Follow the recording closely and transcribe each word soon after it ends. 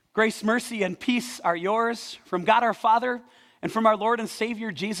Grace, mercy, and peace are yours from God our Father and from our Lord and Savior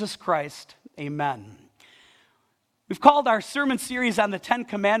Jesus Christ. Amen. We've called our sermon series on the 10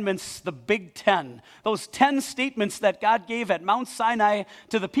 Commandments the Big Ten, those 10 statements that God gave at Mount Sinai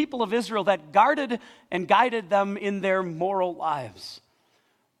to the people of Israel that guarded and guided them in their moral lives.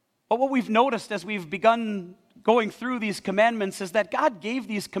 But what we've noticed as we've begun going through these commandments is that God gave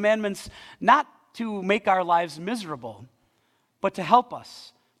these commandments not to make our lives miserable, but to help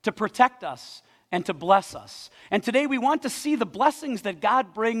us, to protect us, and to bless us. And today we want to see the blessings that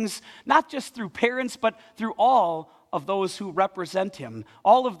God brings, not just through parents, but through all of those who represent Him,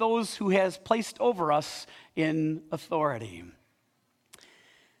 all of those who has placed over us in authority.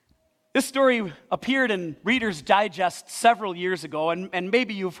 This story appeared in Reader's Digest several years ago, and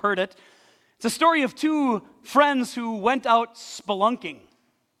maybe you've heard it. It's a story of two friends who went out spelunking,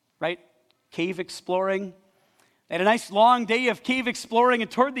 right? Cave exploring. They had a nice long day of cave exploring,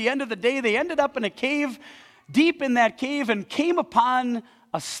 and toward the end of the day, they ended up in a cave, deep in that cave, and came upon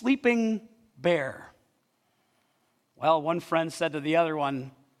a sleeping bear. Well, one friend said to the other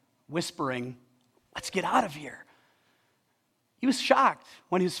one, whispering, "Let's get out of here." He was shocked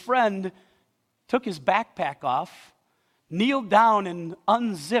when his friend took his backpack off, kneeled down, and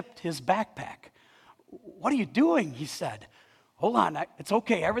unzipped his backpack. "What are you doing?" he said. "Hold on, it's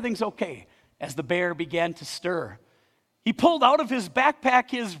okay, everything's okay." As the bear began to stir, he pulled out of his backpack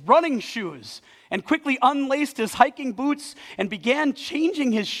his running shoes and quickly unlaced his hiking boots and began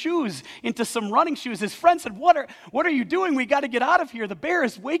changing his shoes into some running shoes. His friend said, What are you doing? We got to get out of here. The bear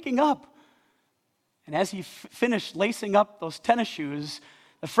is waking up." And as he finished lacing up those tennis shoes,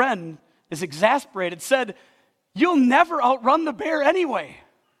 the friend is exasperated, said, "You'll never outrun the bear anyway."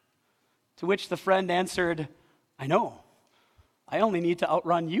 To which the friend answered, "I know. I only need to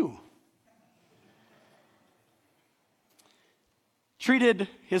outrun you." Treated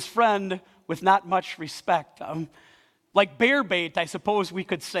his friend with not much respect. Like bear bait, I suppose we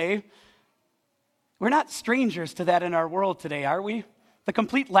could say. We're not strangers to that in our world today, are we? The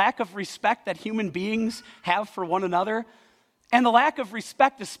complete lack of respect that human beings have for one another, and the lack of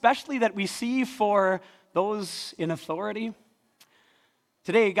respect especially that we see for those in authority.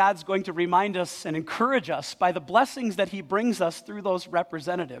 Today, God's going to remind us and encourage us by the blessings that He brings us through those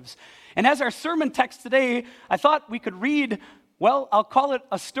representatives. And as our sermon text today, I thought we could read, well, I'll call it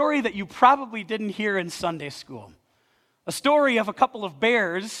a story that you probably didn't hear in Sunday school. A story of a couple of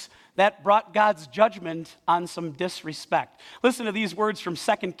bears that brought God's judgment on some disrespect. Listen to these words from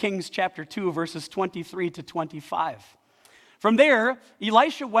 2 Kings chapter 2, verses 23 to 25. From there,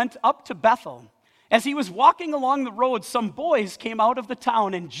 Elisha went up to Bethel. As he was walking along the road, some boys came out of the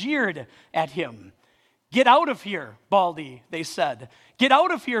town and jeered at him. "Get out of here, Baldy," they said. "Get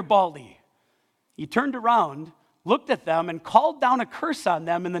out of here, Baldy." He turned around, looked at them, and called down a curse on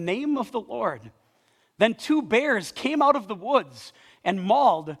them in the name of the Lord. Then 2 bears came out of the woods and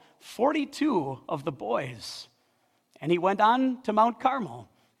mauled 42 of the boys. And he went on to Mount Carmel,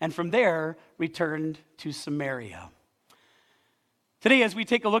 and from there returned to Samaria. Today, as we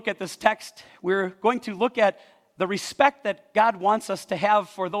take a look at this text, we're going to look at the respect that God wants us to have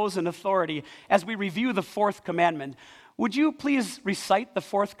for those in authority as we review the 4th commandment. Would you please recite the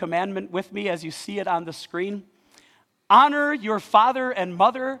 4th commandment with me as you see it on the screen? "Honor your father and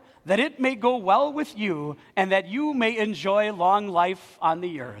mother, that it may go well with you and that you may enjoy long life on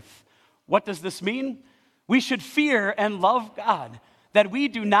the earth." What does this mean? We should fear and love God, that we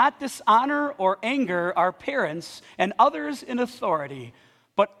do not dishonor or anger our parents and others in authority,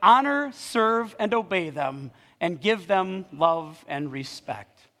 but honor, serve, and obey them, and give them love and respect.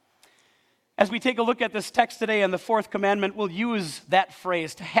 As we take a look at this text today and the 4th commandment, we'll use that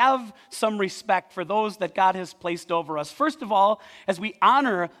phrase, to have some respect for those that God has placed over us. First of all, as we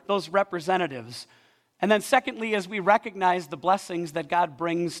honor those representatives. And then secondly, as we recognize the blessings that God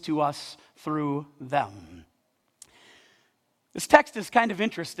brings to us through them. This text is kind of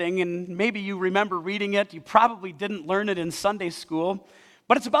interesting, and maybe you remember reading it. You probably didn't learn it in Sunday school.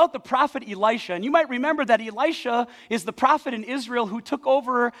 But it's about the prophet Elisha. And you might remember that Elisha is the prophet in Israel who took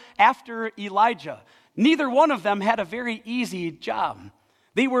over after Elijah. Neither one of them had a very easy job.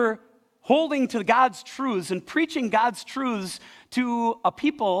 They were holding to God's truths and preaching God's truths to a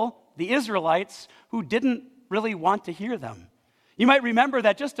people, the Israelites, who didn't really want to hear them. You might remember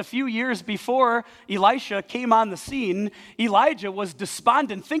that just a few years before Elisha came on the scene, Elijah was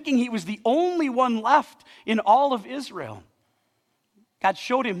despondent, thinking he was the only one left in all of Israel. God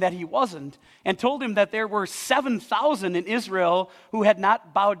showed him that he wasn't and told him that there were 7,000 in Israel who had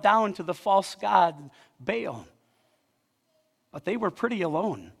not bowed down to the false god Baal. But they were pretty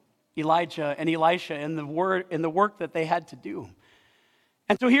alone, Elijah and Elisha, in the work that they had to do.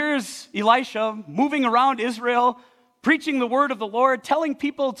 And so here's Elisha moving around Israel, preaching the word of the Lord, telling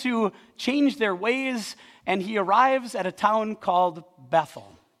people to change their ways, and he arrives at a town called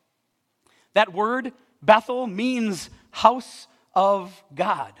Bethel. That word, Bethel, means house of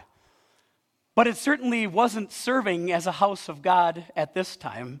God. But it certainly wasn't serving as a house of God at this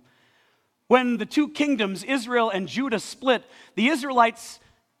time. When the two kingdoms, Israel and Judah, split, the Israelites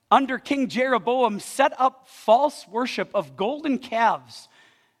under King Jeroboam set up false worship of golden calves,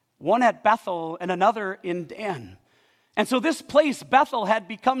 one at Bethel and another in Dan. And so this place, Bethel, had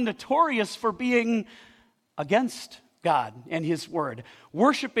become notorious for being against God and his word,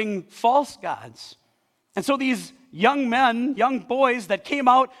 worshiping false gods. And so these young men, young boys that came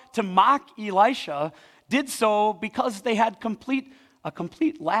out to mock Elisha did so because they had a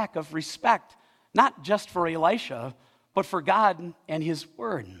complete lack of respect, not just for Elisha, but for God and his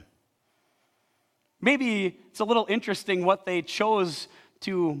word. Maybe it's a little interesting what they chose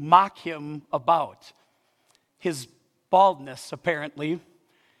to mock him about. His baldness, apparently.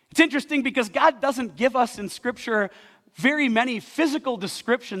 It's interesting because God doesn't give us in Scripture very many physical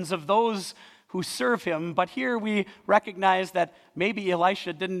descriptions of those who serve him, but here we recognize that maybe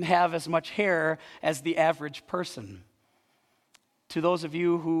Elisha didn't have as much hair as the average person. To those of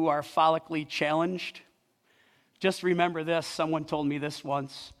you who are follically challenged, just remember this. Someone told me this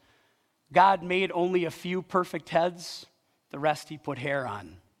once. God made only a few perfect heads, the rest he put hair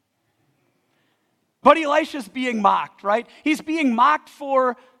on. But Elisha's being mocked, right? He's being mocked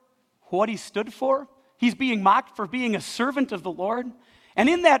for what he stood for. He's being mocked for being a servant of the Lord. And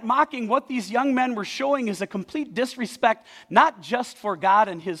in that mocking, what these young men were showing is a complete disrespect, not just for God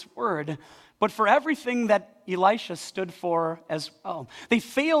and his word, but for everything that Elisha stood for as well. They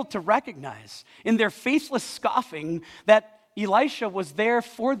failed to recognize in their faithless scoffing that Elisha was there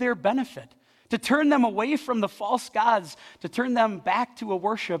for their benefit, to turn them away from the false gods, to turn them back to a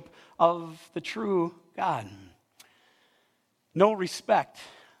worship of the true God. No respect.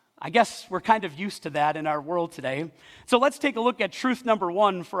 I guess we're kind of used to that in our world today. So let's take a look at truth number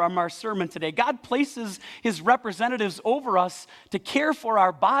one for our sermon today. God places his representatives over us to care for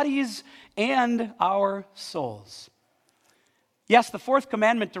our bodies and our souls. Yes, the fourth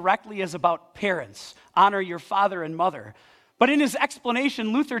commandment directly is about parents. Honor your father and mother. But in his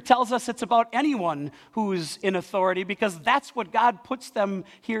explanation, Luther tells us it's about anyone who's in authority because that's what God puts them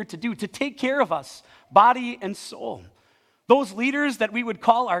here to do, to take care of us, body and soul. Those leaders that we would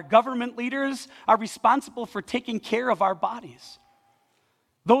call our government leaders are responsible for taking care of our bodies.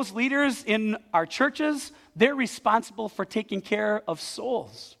 Those leaders in our churches, they're responsible for taking care of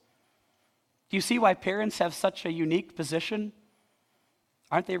souls. Do you see why parents have such a unique position?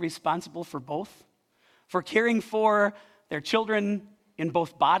 Aren't they responsible for both? For caring for their children in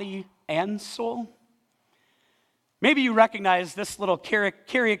both body and soul? Maybe you recognize this little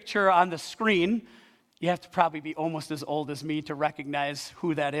caricature on the screen. You have to probably be almost as old as me to recognize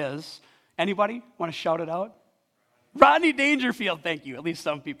who that is. Anybody want to shout it out? Rodney Dangerfield, thank you. At least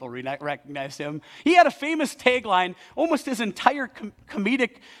some people recognize him. He had a famous tagline. Almost his entire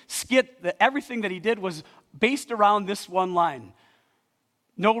comedic skit, everything that he did was based around this one line.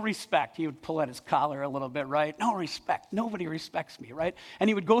 No respect. He would pull at his collar a little bit, right? No respect. Nobody respects me, right? And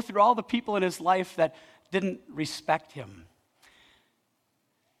he would go through all the people in his life that didn't respect him.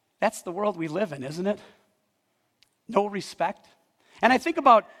 That's the world we live in, isn't it? No respect. And I think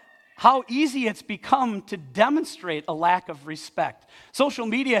about how easy it's become to demonstrate a lack of respect. Social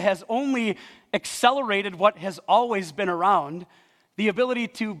media has only accelerated what has always been around, the ability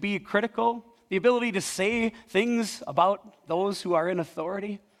to be critical, the ability to say things about those who are in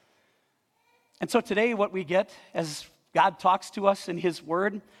authority. And so today what we get as God talks to us in his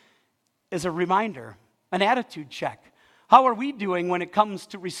word is a reminder, an attitude check. How are we doing when it comes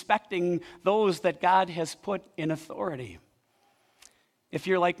to respecting those that God has put in authority? If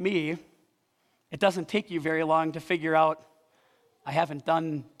you're like me, it doesn't take you very long to figure out, I haven't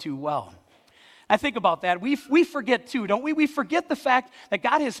done too well. I think about that. We forget too, don't we? We forget the fact that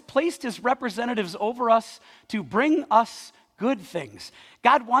God has placed his representatives over us to bring us good things.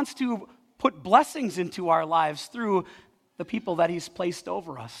 God wants to put blessings into our lives through the people that he's placed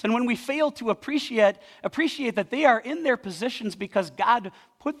over us. And when we fail to appreciate that they are in their positions because God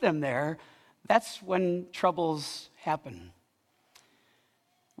put them there, that's when troubles happen.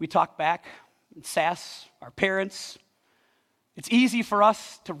 We talk back and sass our parents. It's easy for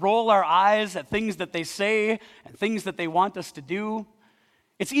us to roll our eyes at things that they say and things that they want us to do.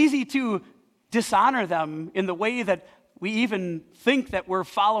 It's easy to dishonor them in the way that we even think that we're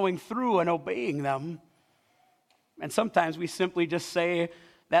following through and obeying them. And sometimes we simply just say,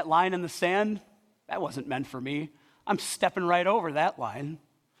 that line in the sand, that wasn't meant for me. I'm stepping right over that line.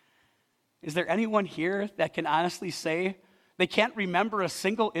 Is there anyone here that can honestly say they can't remember a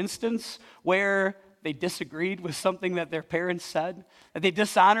single instance where they disagreed with something that their parents said, that they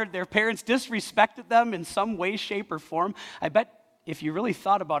dishonored their parents, disrespected them in some way, shape, or form? I bet if you really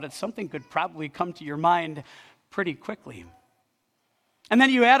thought about it, something could probably come to your mind pretty quickly. And then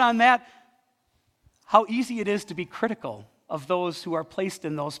you add on that how easy it is to be critical of those who are placed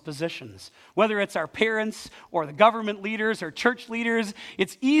in those positions. Whether it's our parents or the government leaders or church leaders,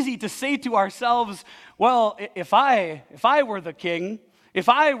 it's easy to say to ourselves, well, if I were the king, if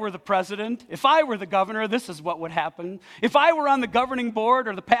I were the president, if I were the governor, this is what would happen. If I were on the governing board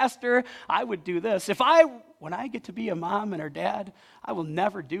or the pastor, I would do this. When I get to be a mom and her dad, I will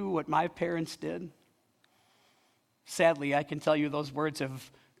never do what my parents did. Sadly, I can tell you those words have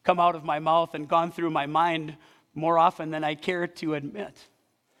come out of my mouth and gone through my mind more often than I care to admit.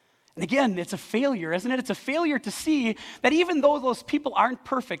 And again, it's a failure, isn't it? It's a failure to see that even though those people aren't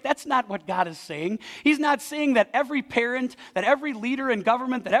perfect, that's not what God is saying. He's not saying that every parent, that every leader in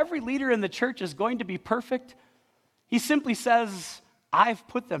government, that every leader in the church is going to be perfect. He simply says, I've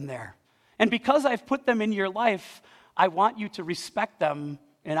put them there. And because I've put them in your life, I want you to respect them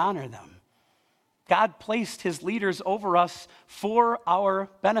and honor them. God placed his leaders over us for our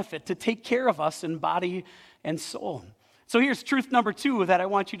benefit, to take care of us in body and soul. So here's truth number 2 that I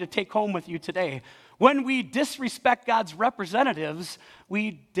want you to take home with you today. When we disrespect God's representatives,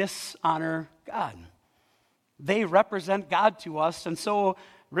 we dishonor God. They represent God to us, and so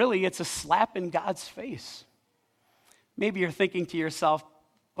really it's a slap in God's face. Maybe you're thinking to yourself,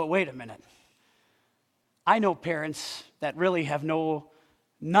 but wait a minute. I know parents that really have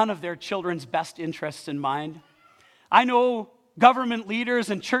none of their children's best interests in mind. I know government leaders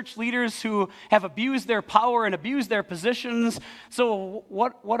and church leaders who have abused their power and abused their positions. So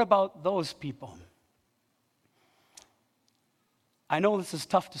what about those people? I know this is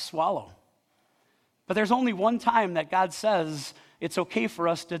tough to swallow, but there's only one time that God says it's okay for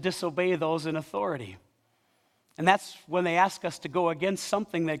us to disobey those in authority. And that's when they ask us to go against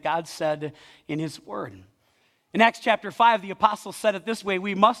something that God said in his word. In Acts chapter 5, the apostles said it this way: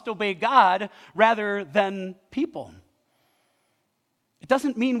 we must obey God rather than people. It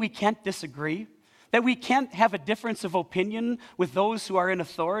doesn't mean we can't disagree, that we can't have a difference of opinion with those who are in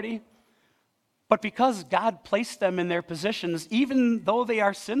authority. But because God placed them in their positions, even though they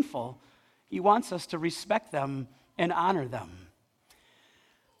are sinful, he wants us to respect them and honor them.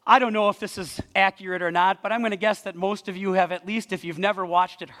 I don't know if this is accurate or not, but I'm going to guess that most of you have, at least if you've never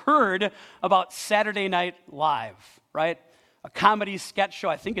watched it, heard about Saturday Night Live, right? A comedy sketch show.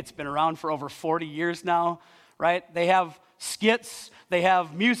 I think it's been around for over 40 years now, right? They have skits, they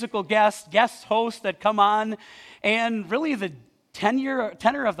have musical guest hosts that come on, and really the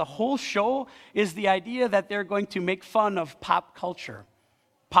tenor of the whole show is the idea that they're going to make fun of pop culture,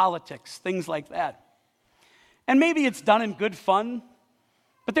 politics, things like that. And maybe it's done in good fun,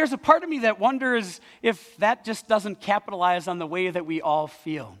 but there's a part of me that wonders if that just doesn't capitalize on the way that we all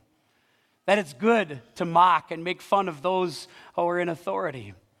feel, that it's good to mock and make fun of those who are in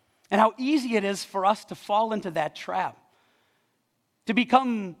authority, and how easy it is for us to fall into that trap, to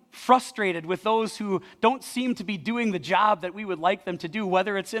become frustrated with those who don't seem to be doing the job that we would like them to do,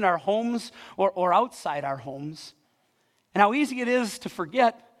 whether it's in our homes or outside our homes. And how easy it is to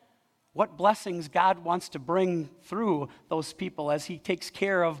forget what blessings God wants to bring through those people as he takes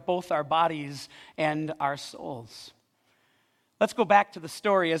care of both our bodies and our souls. Let's go back to the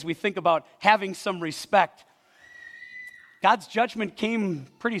story as we think about having some respect. God's judgment came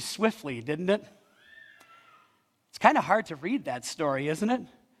pretty swiftly, didn't it? It's kind of hard to read that story, isn't it?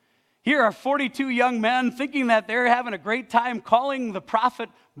 Here are 42 young men thinking that they're having a great time calling the prophet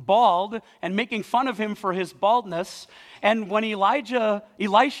bald and making fun of him for his baldness. And when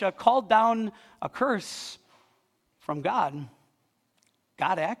Elisha called down a curse from God,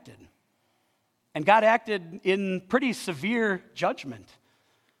 God acted. And God acted in pretty severe judgment.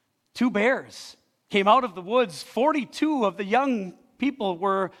 2 bears came out of the woods. 42 of the young people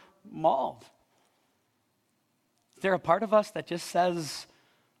were mauled. Is there a part of us that just says,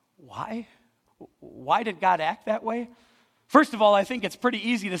 why? Why did God act that way? First of all, I think it's pretty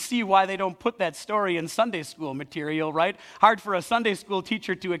easy to see why they don't put that story in Sunday school material, right? Hard for a Sunday school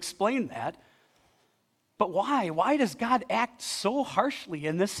teacher to explain that. But why? Why does God act so harshly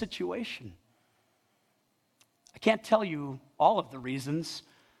in this situation? I can't tell you all of the reasons.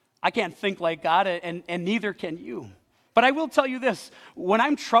 I can't think like God, and neither can you. But I will tell you this: when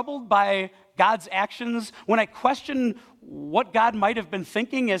I'm troubled by God's actions, when I question what God might have been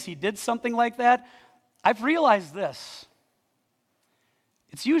thinking as he did something like that, I've realized this.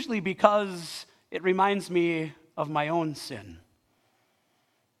 It's usually because it reminds me of my own sin.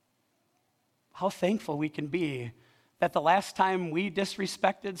 How thankful we can be that the last time we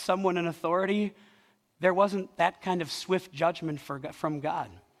disrespected someone in authority, there wasn't that kind of swift judgment from God.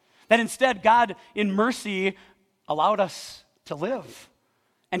 That instead, God, in mercy, allowed us to live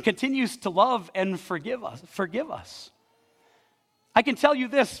and continues to love and forgive us. I can tell you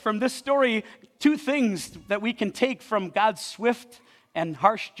this, from this story, two things that we can take from God's swift and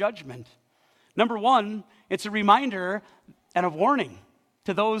harsh judgment. Number one, it's a reminder and a warning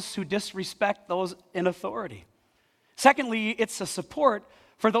to those who disrespect those in authority. Secondly, it's a support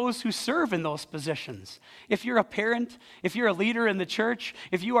for those who serve in those positions. If you're a parent, if you're a leader in the church,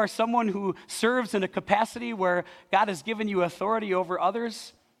 if you are someone who serves in a capacity where God has given you authority over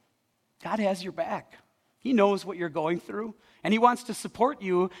others, God has your back. He knows what you're going through, and He wants to support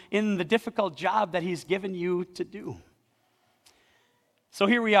you in the difficult job that He's given you to do. So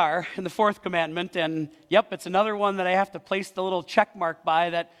here we are in the fourth commandment, and yep, it's another one that I have to place the little check mark by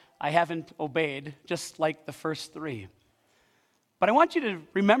that I haven't obeyed, just like the first three. But I want you to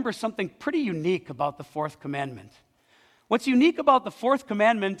remember something pretty unique about the fourth commandment. What's unique about the fourth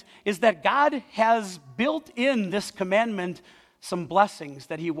commandment is that God has built in this commandment some blessings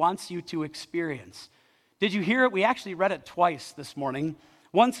that He wants you to experience. Did you hear it? We actually read it twice this morning.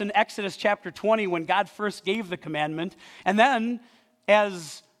 Once in Exodus chapter 20 when God first gave the commandment, and then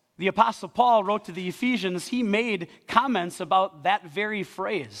as the Apostle Paul wrote to the Ephesians, he made comments about that very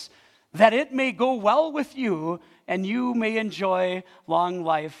phrase, that it may go well with you and you may enjoy long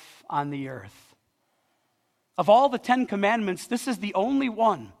life on the earth. Of all the 10 commandments, this is the only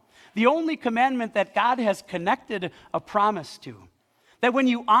one, the only commandment that God has connected a promise to. That when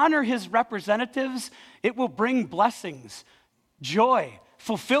you honor His representatives, it will bring blessings, joy,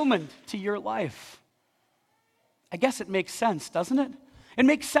 fulfillment to your life. I guess it makes sense, doesn't it? It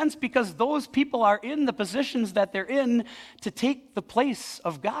makes sense because those people are in the positions that they're in to take the place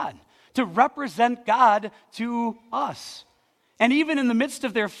of God, to represent God to us. And even in the midst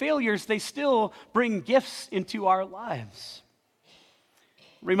of their failures, they still bring gifts into our lives.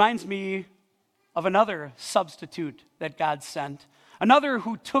 Reminds me of another substitute that God sent, another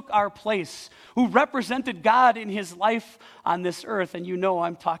who took our place, who represented God in His life on this earth. And you know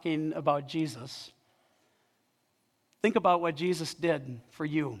I'm talking about Jesus. Think about what Jesus did for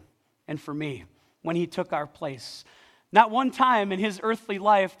you and for me when He took our place. Not one time in His earthly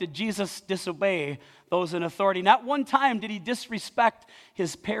life did Jesus disobey those in authority. Not one time did He disrespect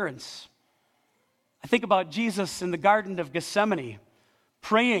His parents. I think about Jesus in the Garden of Gethsemane,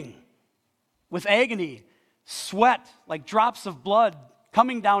 praying with agony, sweat like drops of blood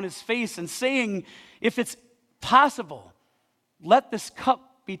coming down His face and saying, if it's possible, let this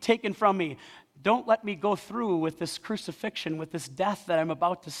cup be taken from me. Don't let me go through with this crucifixion, with this death that I'm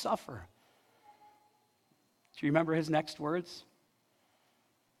about to suffer. Do you remember His next words?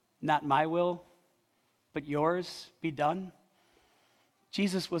 Not my will, but yours be done.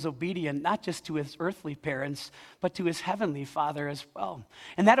 Jesus was obedient not just to His earthly parents, but to His heavenly Father as well.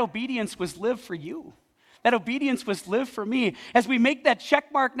 And that obedience was lived for you. That obedience was lived for me. As we make that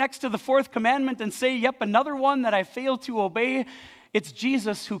check mark next to the fourth commandment and say, yep, another one that I failed to obey, it's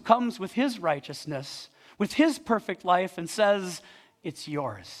Jesus who comes with His righteousness, with His perfect life, and says, it's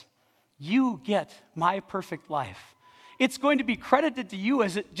yours. You get my perfect life. It's going to be credited to you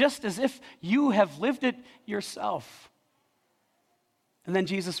just as if you have lived it yourself. And then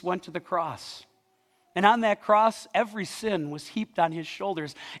Jesus went to the cross. And on that cross, every sin was heaped on His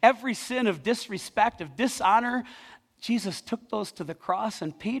shoulders. Every sin of disrespect, of dishonor, Jesus took those to the cross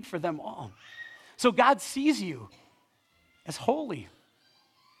and paid for them all. So God sees you as holy,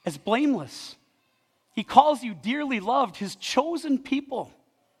 as blameless. He calls you dearly loved, His chosen people.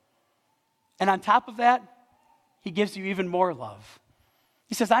 And on top of that, He gives you even more love.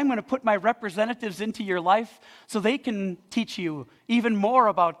 He says, I'm going to put my representatives into your life so they can teach you even more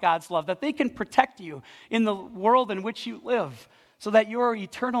about God's love, that they can protect you in the world in which you live, so that your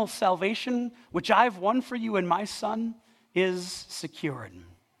eternal salvation, which I've won for you in my Son, is secured.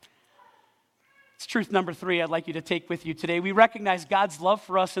 It's truth number 3 I'd like you to take with you today. We recognize God's love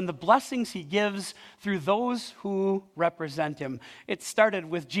for us and the blessings He gives through those who represent Him. It started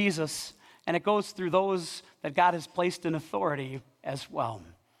with Jesus, and it goes through those that God has placed in authority as well.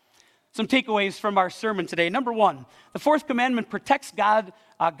 Some takeaways from our sermon today. Number 1, the fourth commandment protects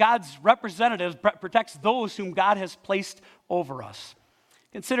God's representatives, protects those whom God has placed over us.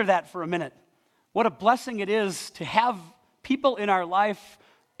 Consider that for a minute. What a blessing it is to have people in our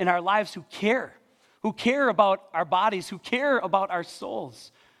lives who care about our bodies, who care about our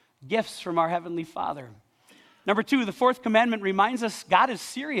souls. Gifts from our Heavenly Father. Number two, the fourth commandment reminds us God is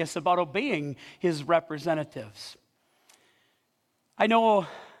serious about obeying his representatives. I know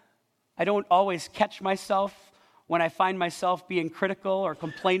I don't always catch myself when I find myself being critical or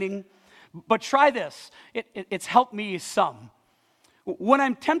complaining, but try this. It's helped me some. When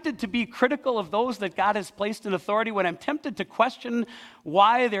I'm tempted to be critical of those that God has placed in authority, when I'm tempted to question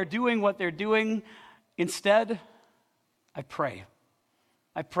why they're doing what they're doing, instead, I pray.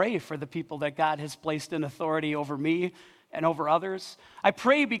 I pray for the people that God has placed in authority over me and over others. I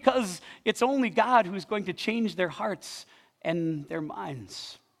pray because it's only God who's going to change their hearts and their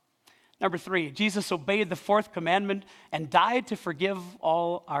minds. Number three, Jesus obeyed the fourth commandment and died to forgive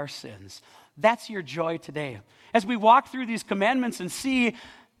all our sins. That's your joy today. As we walk through these commandments and see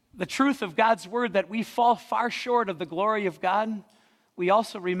the truth of God's word that we fall far short of the glory of God, we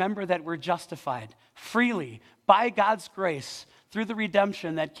also remember that we're justified freely by God's grace through the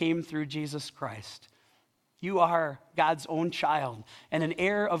redemption that came through Jesus Christ. You are God's own child and an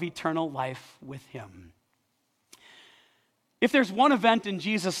heir of eternal life with him. If there's one event in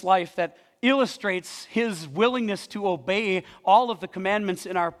Jesus' life that illustrates his willingness to obey all of the commandments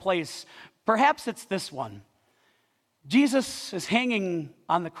in our place, perhaps it's this one. Jesus is hanging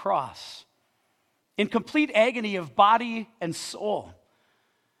on the cross in complete agony of body and soul.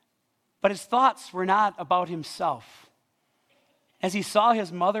 But his thoughts were not about himself. As he saw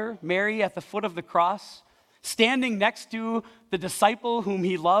his mother, Mary, at the foot of the cross, standing next to the disciple whom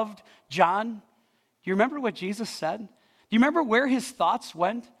he loved, John, do you remember what Jesus said? Do you remember where his thoughts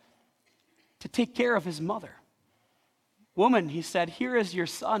went? To take care of his mother. Woman, he said, here is your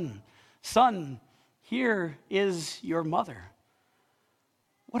son. Son, here is your mother.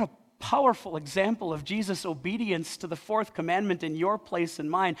 What a powerful example of Jesus' obedience to the fourth commandment in your place and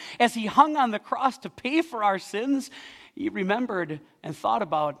mine. As he hung on the cross to pay for our sins, he remembered and thought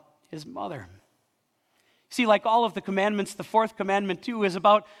about his mother. See, like all of the commandments, the fourth commandment too is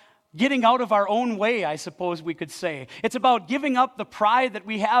about getting out of our own way, I suppose we could say. It's about giving up the pride that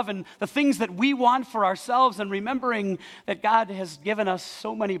we have and the things that we want for ourselves and remembering that God has given us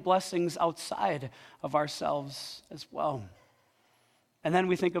so many blessings outside of ourselves as well. And then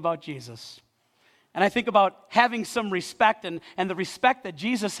we think about Jesus. And I think about having some respect and the respect that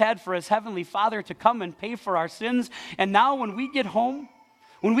Jesus had for his heavenly Father to come and pay for our sins. And now when we get home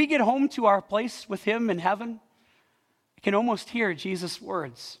to our place with him in heaven, I can almost hear Jesus'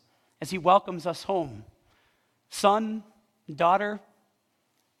 words as he welcomes us home. Son, daughter,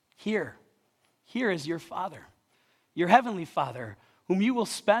 here is your Father, your heavenly Father, whom you will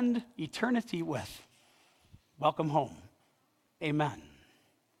spend eternity with. Welcome home. Amen.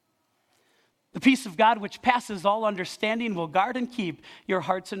 The peace of God, which passes all understanding, will guard and keep your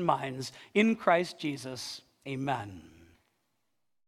hearts and minds in Christ Jesus. Amen.